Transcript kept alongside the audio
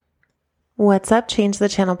What's up, Change the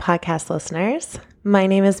Channel podcast listeners? My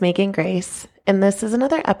name is Megan Grace, and this is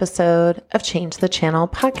another episode of Change the Channel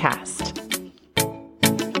podcast.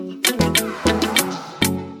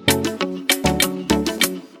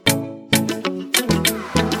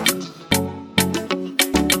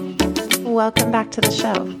 Welcome back to the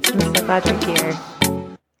show. I'm so glad you're here.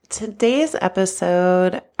 Today's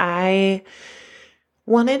episode, I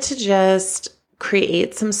wanted to just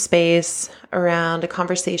create some space around a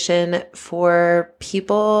conversation for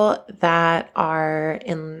people that are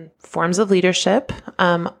in forms of leadership,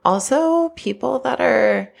 also people that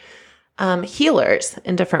are healers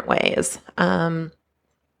in different ways. I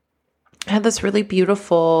had this really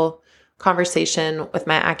beautiful conversation with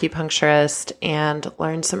my acupuncturist and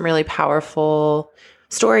learned some really powerful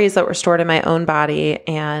stories that were stored in my own body,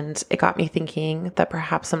 and it got me thinking that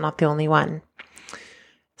perhaps I'm not the only one.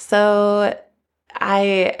 So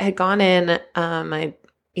I had gone in, I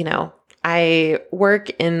work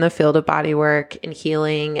in the field of body work and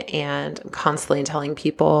healing, and I'm constantly telling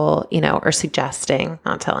people, or suggesting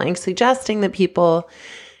that people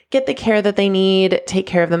get the care that they need, take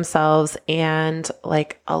care of themselves. And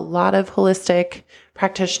like a lot of holistic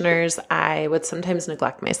practitioners, I would sometimes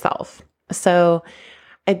neglect myself. So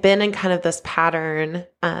I've been in kind of this pattern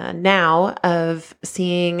now of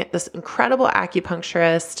seeing this incredible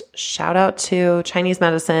acupuncturist, shout out to Chinese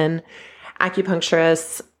medicine,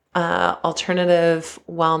 acupuncturists, alternative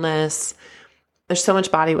wellness. There's so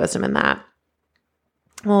much body wisdom in that.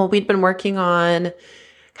 Well, we'd been working on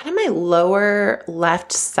kind of my lower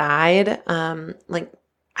left side.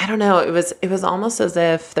 I don't know, it was almost as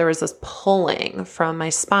if there was this pulling from my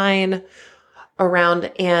spine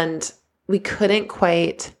around, and we couldn't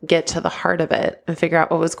quite get to the heart of it and figure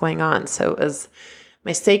out what was going on. So it was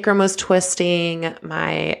my sacrum was twisting,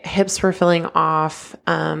 my hips were feeling off.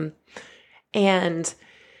 And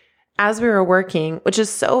as we were working, which is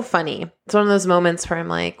so funny, it's one of those moments where I'm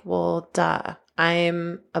like, well, duh,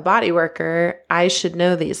 I'm a body worker. I should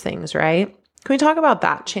know these things, right? Can we talk about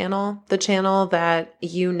that channel? The channel that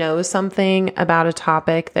you know something about a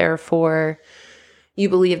topic, therefore you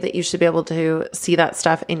believe that you should be able to see that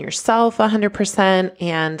stuff in yourself 100%,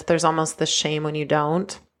 and there's almost this shame when you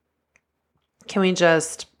don't. Can we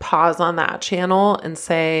just pause on that channel and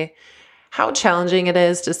say how challenging it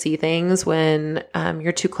is to see things when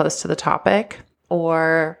you're too close to the topic,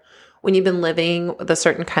 or when you've been living with a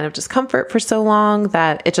certain kind of discomfort for so long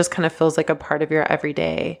that it just kind of feels like a part of your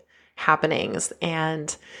everyday happenings.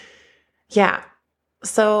 And yeah,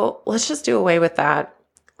 so let's just do away with that.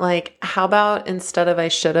 Like, how about instead of I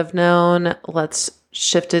should have known, let's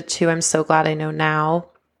shift it to I'm so glad I know now,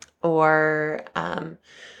 or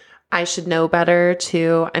I should know better,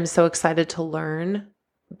 to I'm so excited to learn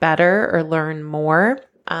better or learn more.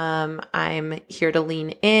 I'm here to lean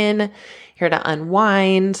in, here to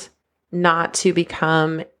unwind, not to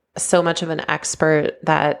become so much of an expert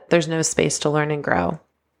that there's no space to learn and grow.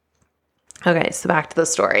 Okay, so back to the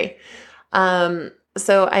story.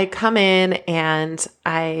 So I come in and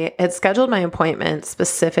I had scheduled my appointment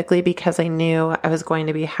specifically because I knew I was going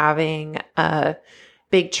to be having a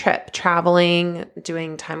big trip, traveling,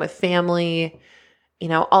 doing time with family,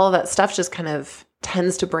 all of that stuff just kind of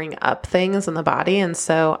tends to bring up things in the body. And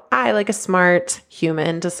so I, like a smart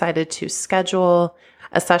human, decided to schedule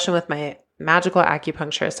a session with my magical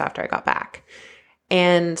acupuncturist after I got back.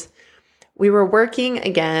 And we were working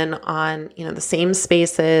again on, the same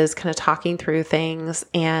spaces, kind of talking through things.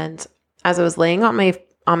 And as I was laying on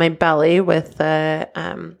my belly with the,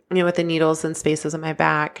 with the needles and spaces in my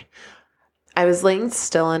back, I was laying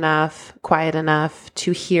still enough, quiet enough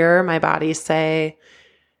to hear my body say,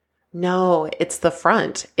 no, it's the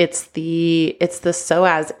front. It's the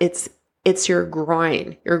psoas. It's your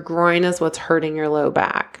groin. Your groin is what's hurting your low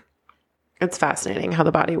back. It's fascinating how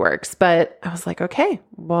the body works. But I was like, okay,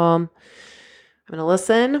 well, I'm going to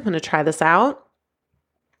listen. I'm going to try this out.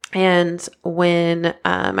 And when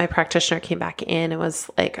my practitioner came back in, it was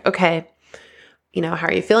like, okay, how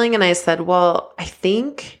are you feeling? And I said, well, I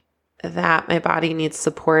think that my body needs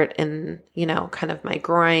support in, kind of my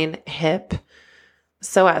groin, hip,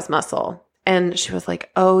 psoas muscle. And she was like,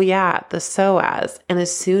 oh yeah, the psoas. And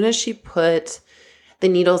as soon as she put the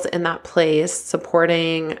needles in that place,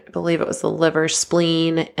 supporting, I believe it was the liver,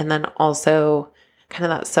 spleen, and then also kind of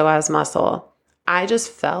that psoas muscle, I just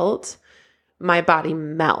felt my body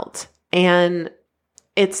melt. And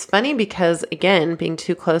it's funny because, again, being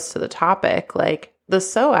too close to the topic, like the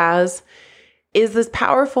psoas is this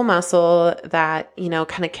powerful muscle that,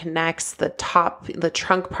 kind of connects the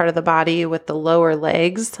trunk part of the body with the lower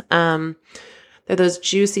legs. There are those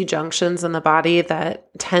juicy junctions in the body that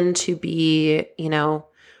tend to be,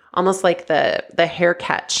 almost like the hair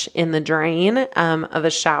catch in the drain of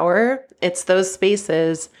a shower. It's those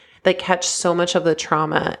spaces that catch so much of the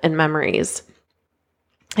trauma and memories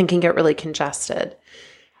and can get really congested.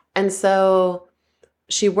 And so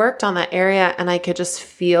she worked on that area, and I could just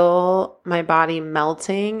feel my body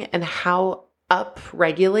melting and how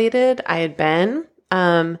upregulated I had been.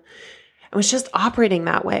 I was just operating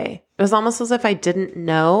that way. It was almost as if I didn't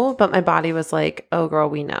know, but my body was like, oh girl,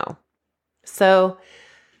 we know. So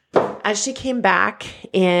as she came back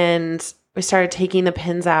and we started taking the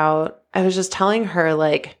pins out, I was just telling her,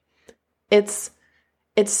 like, it's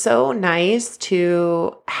so nice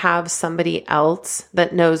to have somebody else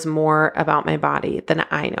that knows more about my body than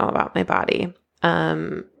I know about my body.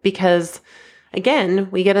 Because again,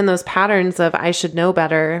 we get in those patterns of I should know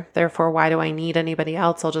better, therefore why do I need anybody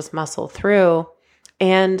else? I'll just muscle through.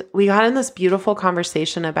 And we got in this beautiful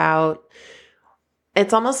conversation about,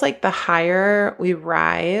 it's almost like the higher we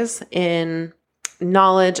rise in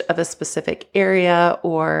knowledge of a specific area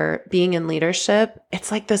or being in leadership,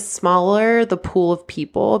 it's like the smaller the pool of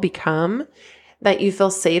people become that you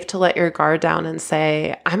feel safe to let your guard down and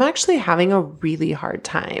say, I'm actually having a really hard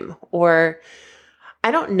time, or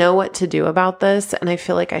I don't know what to do about this, and I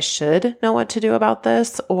feel like I should know what to do about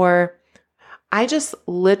this, or I just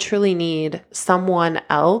literally need someone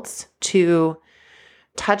else to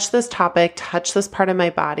touch this topic, touch this part of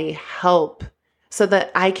my body, help, so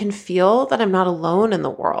that I can feel that I'm not alone in the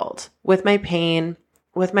world with my pain,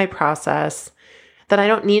 with my process, that I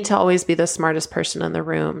don't need to always be the smartest person in the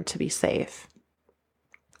room to be safe.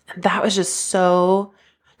 And that was just so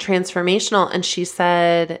transformational. And she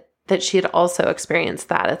said that she had also experienced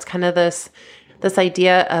that. It's kind of this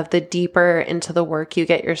idea of the deeper into the work you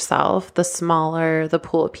get yourself, the smaller the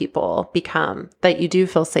pool of people become that you do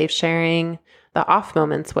feel safe sharing the off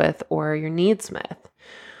moments with or your needs with.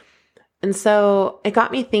 And so it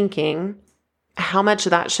got me thinking how much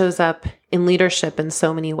that shows up in leadership in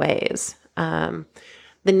so many ways.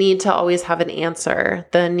 The need to always have an answer,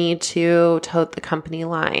 the need to tote the company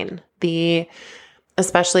line,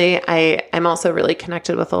 especially I'm also really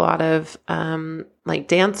connected with a lot of like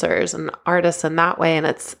dancers and artists in that way.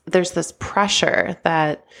 And there's this pressure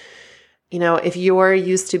that, you know, if you're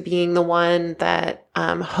used to being the one that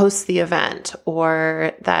hosts the event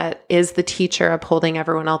or that is the teacher upholding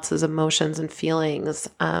everyone else's emotions and feelings,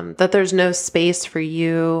 that there's no space for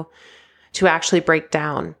you to actually break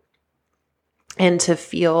down and to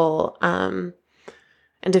feel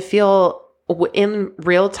in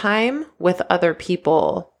real time with other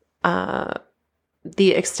people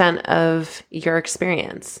the extent of your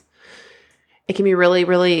experience. It can be really,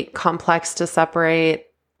 really complex to separate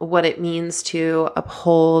what it means to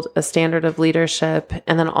uphold a standard of leadership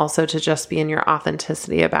and then also to just be in your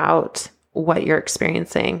authenticity about what you're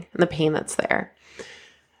experiencing and the pain that's there.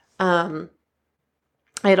 I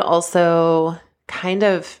had also kind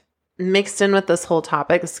of mixed in with this whole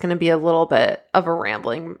topic. It's going to be a little bit of a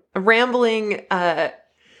rambling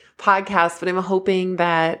podcast, but I'm hoping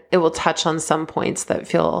that it will touch on some points that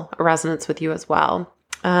feel a resonance with you as well.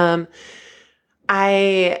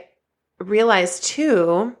 I realized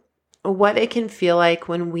too what it can feel like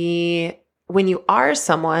when you are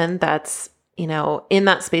someone that's, you know, in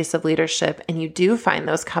that space of leadership and you do find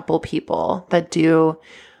those couple people that do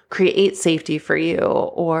create safety for you,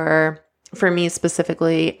 or for me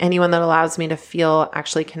specifically, anyone that allows me to feel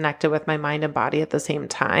actually connected with my mind and body at the same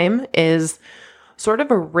time is sort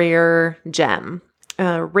of a rare gem,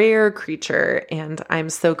 a rare creature, and I'm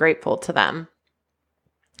so grateful to them.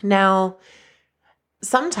 Now,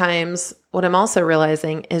 sometimes what I'm also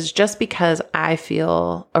realizing is just because I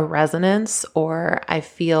feel a resonance or I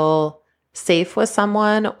feel safe with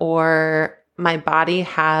someone or my body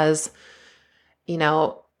has, you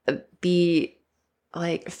know,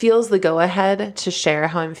 feels the go ahead to share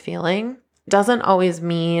how I'm feeling doesn't always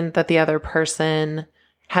mean that the other person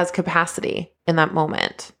has capacity in that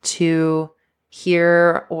moment to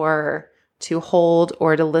hear or to hold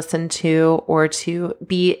or to listen to or to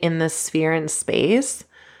be in this sphere and space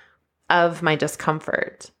of my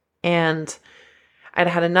discomfort. And I'd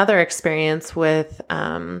had another experience with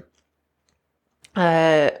a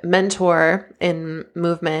mentor in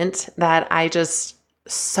movement that I just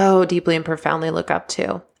so deeply and profoundly look up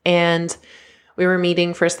to. And we were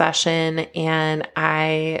meeting for a session and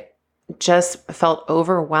I just felt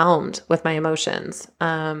overwhelmed with my emotions.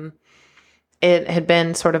 It had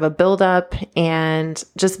been sort of a buildup, and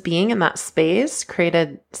just being in that space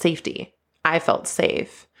created safety. I felt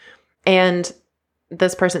safe. And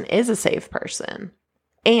this person is a safe person.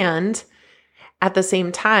 And at the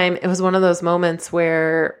same time, it was one of those moments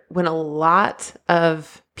where when a lot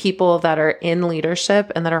of people that are in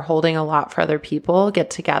leadership and that are holding a lot for other people get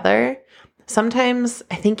together, sometimes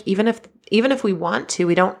I think even if we want to,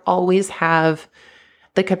 we don't always have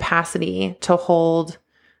the capacity to hold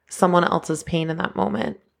someone else's pain in that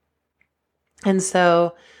moment. And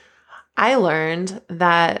so I learned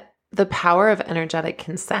that the power of energetic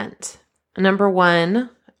consent. Number one,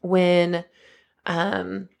 when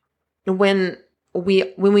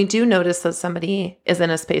we do notice that somebody is in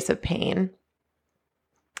a space of pain,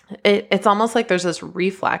 it's almost like there's this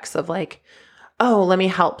reflex of like, oh, let me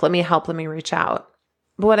help, let me reach out.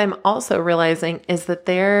 But what I'm also realizing is that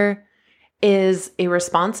there is a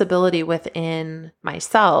responsibility within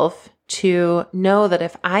myself to know that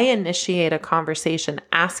if I initiate a conversation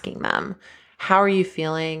asking them, how are you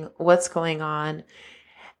feeling? What's going on?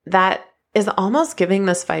 That is almost giving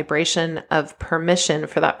this vibration of permission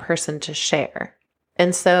for that person to share.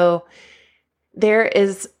 And so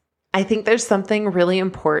I think there's something really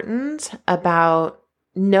important about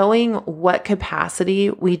knowing what capacity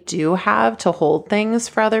we do have to hold things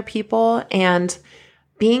for other people and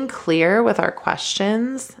being clear with our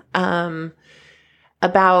questions about,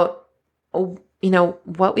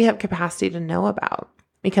 what we have capacity to know about.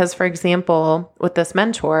 Because, for example, with this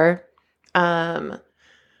mentor, I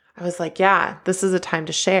was like, yeah, this is a time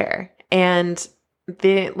to share. And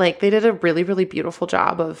they did a really, really beautiful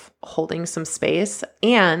job of holding some space.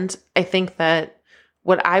 And I think that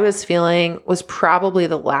what I was feeling was probably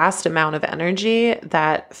the last amount of energy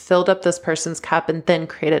that filled up this person's cup and then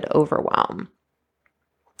created overwhelm.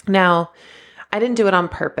 Now, I didn't do it on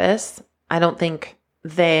purpose. I don't think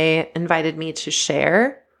they invited me to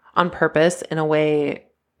share on purpose in a way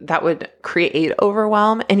that would create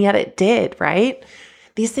overwhelm. And yet it did, right?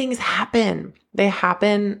 These things happen. They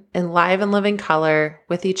happen in live and living color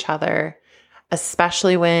with each other,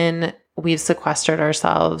 especially when we've sequestered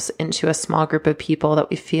ourselves into a small group of people that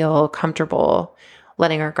we feel comfortable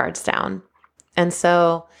letting our guards down. And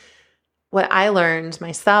so what I learned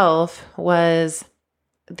myself was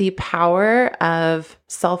the power of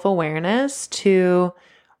self-awareness to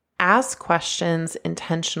ask questions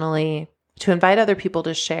intentionally, to invite other people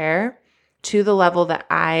to share to the level that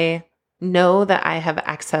I know that I have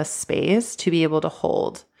excess space to be able to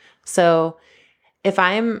hold. So if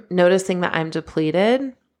I'm noticing that I'm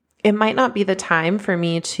depleted, it might not be the time for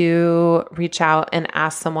me to reach out and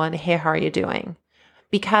ask someone, hey, how are you doing?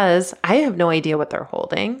 Because I have no idea what they're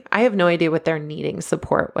holding. I have no idea what they're needing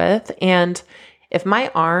support with. And if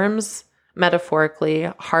my arms, metaphorically,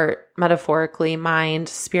 heart, metaphorically, mind,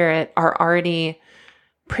 spirit are already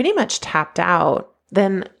pretty much tapped out,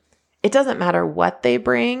 then it doesn't matter what they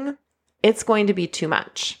bring, it's going to be too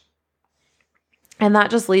much. And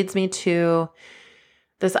that just leads me to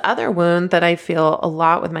this other wound that I feel a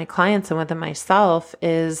lot with my clients and within myself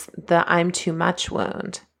is the I'm too much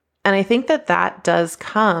wound. And I think that that does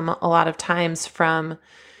come a lot of times from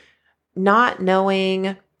not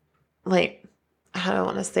knowing, like, how do I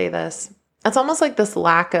want to say this? It's almost like this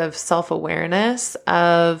lack of self-awareness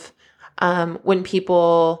of when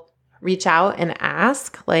people reach out and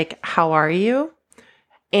ask, like, how are you?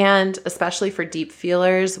 And especially for deep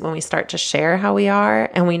feelers, when we start to share how we are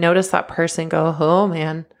and we notice that person go, oh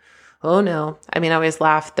man, oh no. I mean, I always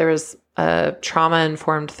laugh. There was a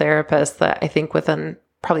trauma-informed therapist that I think within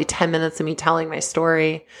probably 10 minutes of me telling my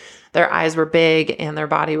story, their eyes were big and their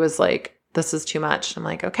body was like, this is too much. I'm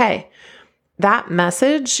like, okay. That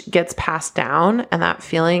message gets passed down, and that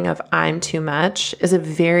feeling of I'm too much is a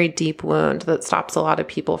very deep wound that stops a lot of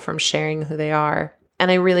people from sharing who they are.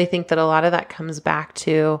 And I really think that a lot of that comes back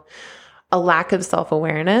to a lack of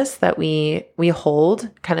self-awareness that we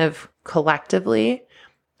hold kind of collectively,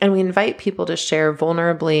 and we invite people to share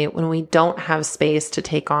vulnerably when we don't have space to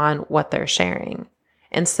take on what they're sharing.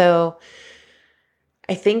 And so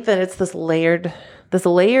I think that it's this layered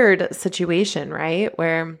situation, right?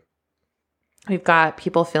 Where we've got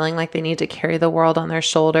people feeling like they need to carry the world on their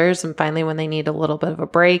shoulders. And finally, when they need a little bit of a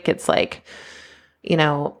break, it's like,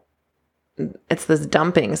 it's this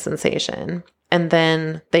dumping sensation. And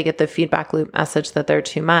then they get the feedback loop message that they're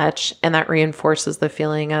too much. And that reinforces the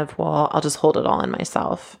feeling of, well, I'll just hold it all in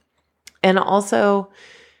myself. And also,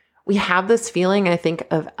 we have this feeling, I think,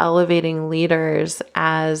 of elevating leaders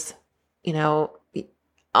as,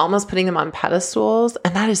 almost putting them on pedestals.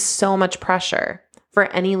 And that is so much pressure for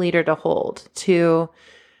any leader to hold, to,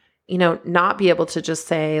 not be able to just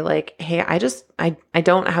say like, hey, I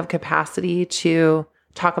don't have capacity to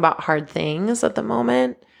talk about hard things at the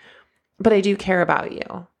moment, but I do care about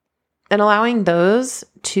you. And allowing those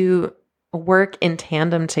to work in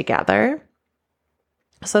tandem together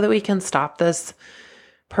so that we can stop this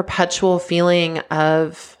perpetual feeling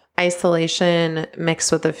of isolation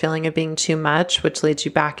mixed with the feeling of being too much, which leads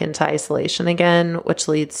you back into isolation again, which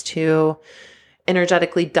leads to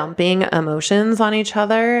energetically dumping emotions on each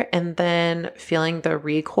other, and then feeling the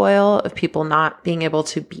recoil of people not being able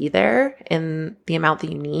to be there in the amount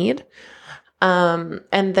that you need. And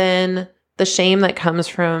then the shame that comes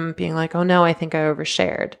from being like, oh no, I think I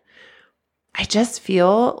overshared. I just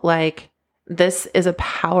feel like this is a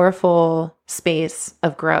powerful space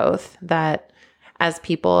of growth that as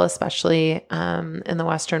people, especially in the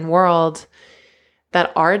Western world,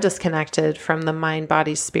 that are disconnected from the mind,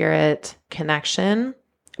 body, spirit connection,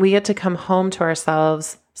 we get to come home to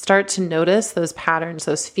ourselves, start to notice those patterns,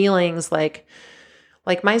 those feelings like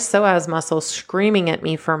my psoas muscle screaming at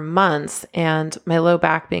me for months and my low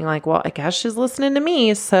back being like, well, I guess she's listening to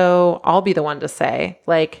me, so I'll be the one to say,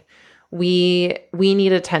 like, we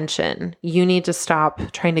need attention. You need to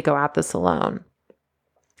stop trying to go at this alone.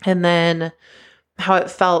 And then how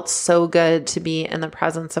it felt so good to be in the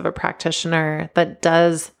presence of a practitioner that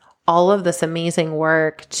does all of this amazing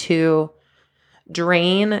work to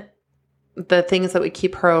drain the things that would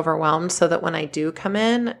keep her overwhelmed so that when I do come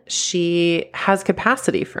in, she has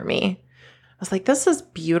capacity for me. I was like, this is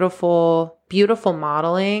beautiful, beautiful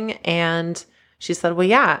modeling. And she said, well,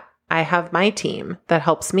 yeah, I have my team that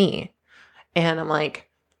helps me. And I'm like,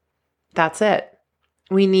 that's it.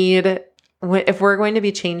 If we're going to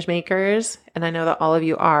be change makers, and I know that all of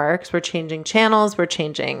you are, because we're changing channels, we're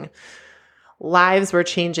changing lives, we're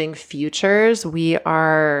changing futures, we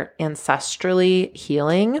are ancestrally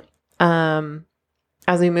healing.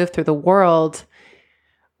 As we move through the world,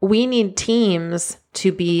 we need teams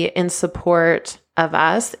to be in support of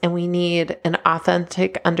us, and we need an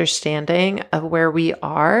authentic understanding of where we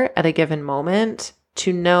are at a given moment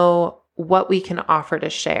to know what we can offer to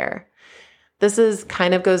share. This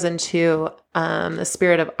kind of goes into the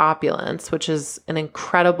spirit of opulence, which is an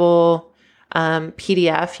incredible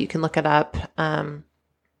PDF. You can look it up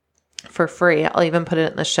for free. I'll even put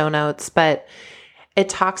it in the show notes. But it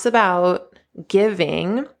talks about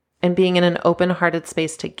giving and being in an open-hearted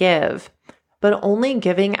space to give, but only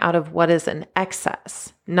giving out of what is in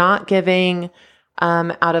excess, not giving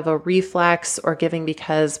out of a reflex or giving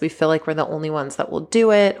because we feel like we're the only ones that will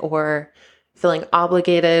do it, or feeling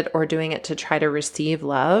obligated, or doing it to try to receive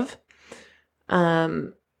love.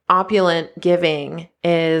 Opulent giving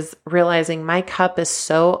is realizing my cup is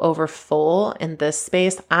so overfull in this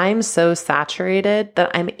space. I'm so saturated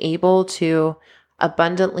that I'm able to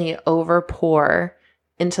abundantly overpour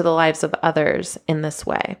into the lives of others in this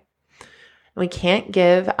way. We can't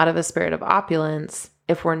give out of a spirit of opulence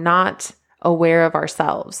if we're not aware of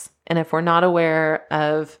ourselves and if we're not aware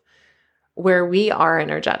of where we are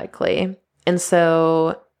energetically. And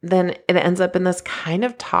so then it ends up in this kind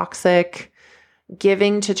of toxic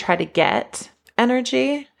giving to try to get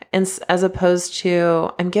energy, and as opposed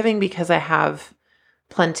to I'm giving because I have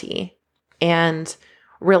plenty, and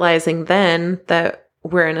realizing then that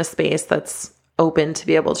we're in a space that's open to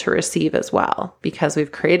be able to receive as well because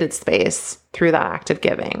we've created space through that act of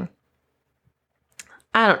giving.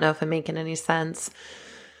 I don't know if I'm making any sense.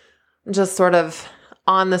 Just sort of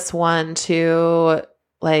on this one to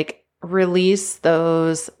like release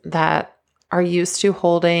those that are used to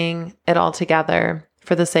holding it all together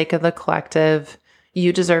for the sake of the collective.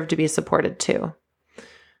 You deserve to be supported too.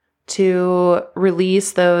 To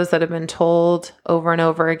release those that have been told over and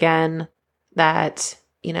over again that,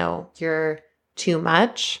 you're too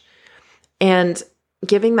much, and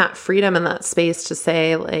giving that freedom and that space to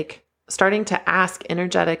say, like, starting to ask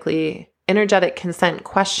energetic consent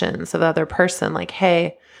questions of the other person, like,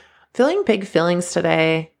 hey, feeling big feelings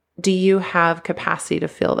today. Do you have capacity to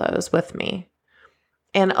feel those with me?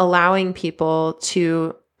 And allowing people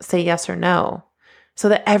to say yes or no so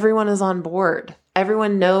that everyone is on board.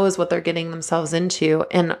 Everyone knows what they're getting themselves into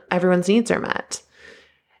and everyone's needs are met.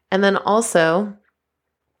 And then also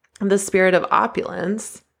the spirit of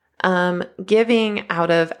opulence, giving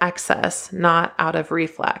out of excess, not out of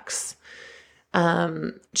reflex.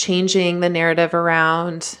 Changing the narrative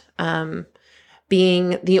around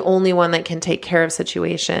being the only one that can take care of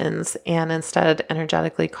situations, and instead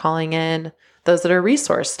energetically calling in those that are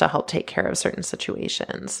resourced to help take care of certain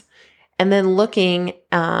situations. And then looking,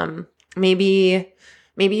 maybe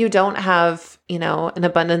you don't have, an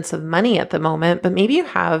abundance of money at the moment, but maybe you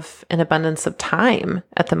have an abundance of time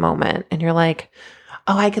at the moment. And you're like,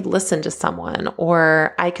 oh, I could listen to someone,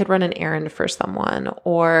 or I could run an errand for someone,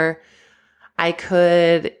 or I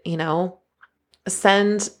could,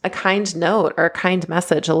 send a kind note or a kind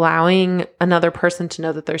message, allowing another person to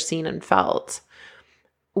know that they're seen and felt.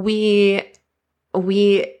 We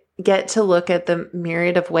get to look at the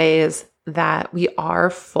myriad of ways that we are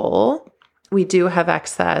full, we do have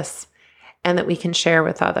excess, and that we can share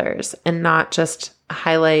with others and not just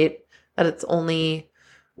highlight that it's only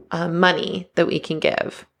money that we can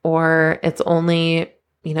give, or it's only,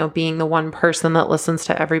 being the one person that listens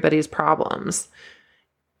to everybody's problems.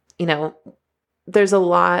 There's a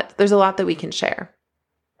lot that we can share.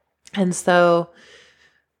 And so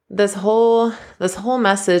this whole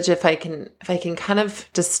message, if I can kind of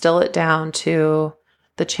distill it down to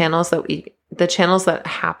the channels that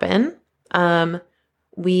happen, the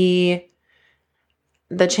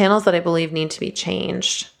channels that I believe need to be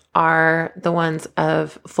changed are the ones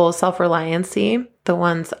of full self-reliancy, the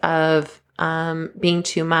ones of being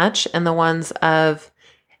too much, and the ones of,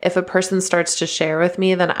 if a person starts to share with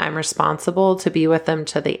me, then I'm responsible to be with them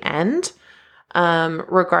to the end,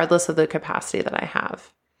 regardless of the capacity that I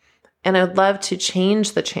have. And I'd love to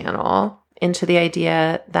change the channel into the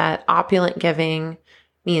idea that opulent giving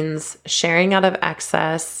means sharing out of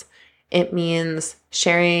excess. It means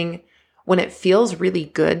sharing when it feels really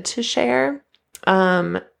good to share,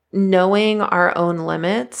 knowing our own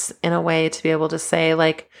limits in a way to be able to say,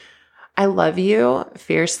 like, I love you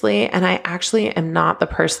fiercely, and I actually am not the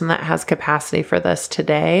person that has capacity for this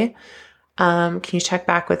today. Can you check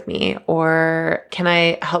back with me? Or can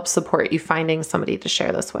I help support you finding somebody to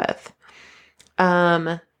share this with?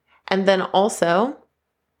 And then also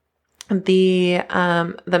the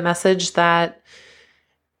message that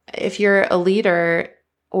if you're a leader,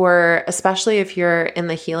 or especially if you're in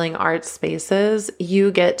the healing arts spaces,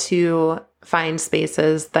 you get to find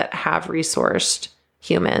spaces that have resourced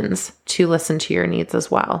humans to listen to your needs as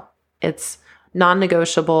well. It's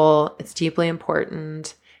non-negotiable. It's deeply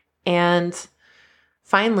important. And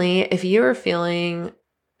finally, if you are feeling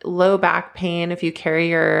low back pain, if you carry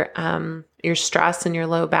your stress in your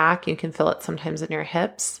low back, you can feel it sometimes in your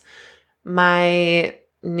hips. My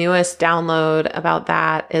newest download about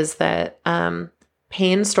that is that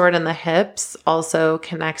pain stored in the hips also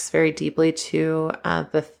connects very deeply to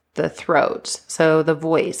the throat, so the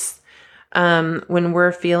voice. When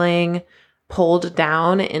we're feeling pulled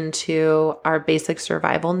down into our basic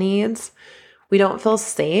survival needs, we don't feel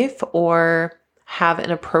safe or have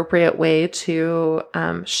an appropriate way to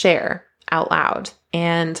share out loud.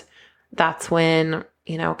 And that's when,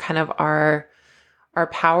 kind of our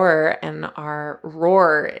power and our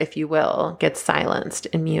roar, if you will, gets silenced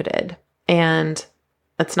and muted. And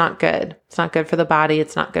it's not good. It's not good for the body.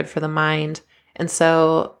 It's not good for the mind. And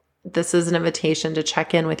so this is an invitation to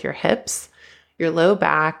check in with your hips, your low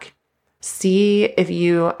back, see if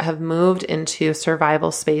you have moved into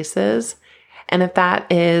survival spaces, and if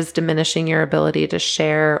that is diminishing your ability to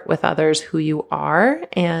share with others who you are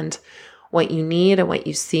and what you need and what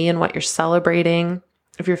you see and what you're celebrating.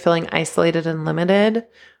 If you're feeling isolated and limited,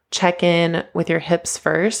 check in with your hips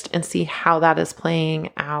first and see how that is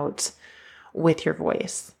playing out with your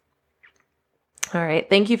voice. All right.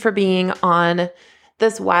 Thank you for being on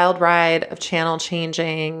this wild ride of channel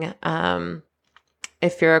changing,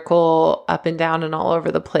 etherical, up and down and all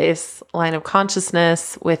over the place line of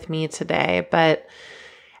consciousness with me today. But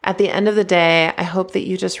at the end of the day, I hope that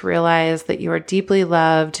you just realize that you are deeply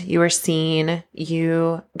loved, you are seen,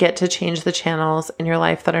 you get to change the channels in your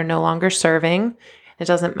life that are no longer serving. It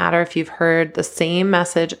doesn't matter if you've heard the same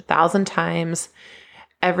message 1,000 times.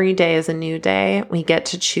 Every day is a new day. We get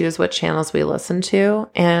to choose what channels we listen to,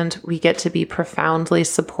 and we get to be profoundly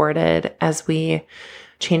supported as we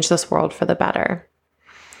change this world for the better.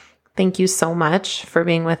 Thank you so much for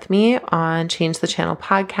being with me on Change the Channel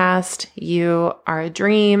podcast. You are a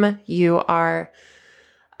dream. You are,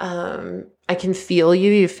 I can feel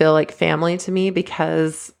you. You feel like family to me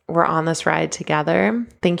because we're on this ride together.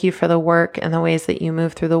 Thank you for the work and the ways that you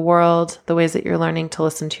move through the world, the ways that you're learning to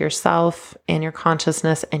listen to yourself and your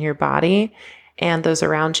consciousness and your body and those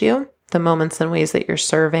around you, the moments and ways that you're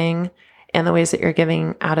serving, and the ways that you're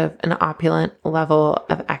giving out of an opulent level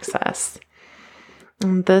of excess.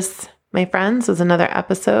 This, my friends, is another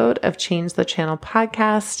episode of Change the Channel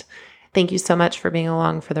podcast. Thank you so much for being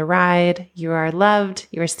along for the ride. You are loved,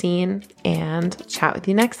 you are seen, and chat with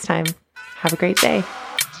you next time. Have a great day.